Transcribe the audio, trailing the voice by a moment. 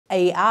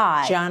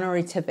AI,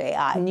 generative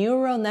AI,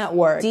 neural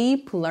network,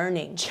 deep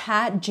learning,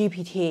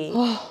 ChatGPT.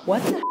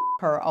 What the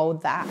are all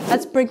that?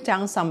 Let's break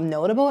down some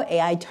notable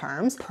AI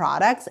terms,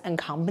 products, and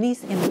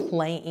companies in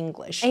plain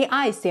English.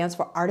 AI stands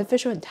for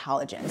artificial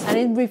intelligence, and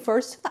it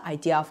refers to the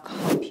idea of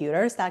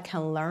computers that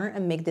can learn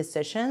and make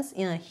decisions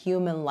in a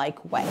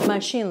human-like way.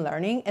 Machine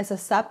learning is a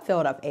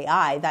subfield of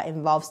AI that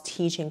involves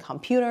teaching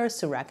computers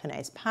to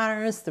recognize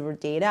patterns through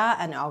data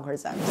and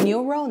algorithms.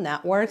 Neural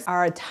networks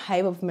are a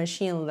type of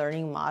machine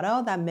learning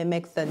model that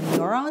mimics the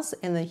neurons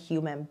in the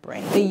human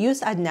brain. They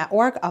use a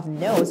network of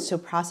nodes to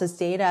process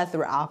data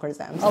through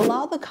algorithms,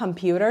 allow the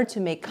computer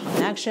to make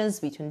connections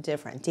between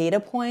different data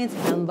points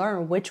and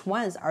learn which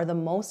ones are the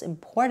most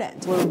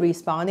important when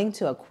responding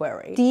to a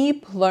query.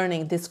 Deep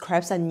learning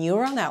describes a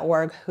neural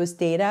network whose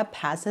data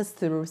passes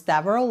through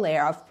several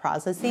layers of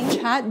processing.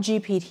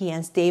 ChatGPT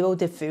and Stable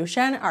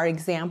Diffusion are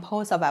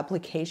examples of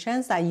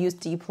applications that use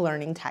deep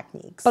learning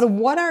techniques. But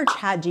what are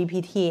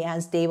ChatGPT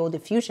and Stable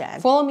Diffusion?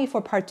 Follow me for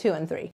part 2 and 3.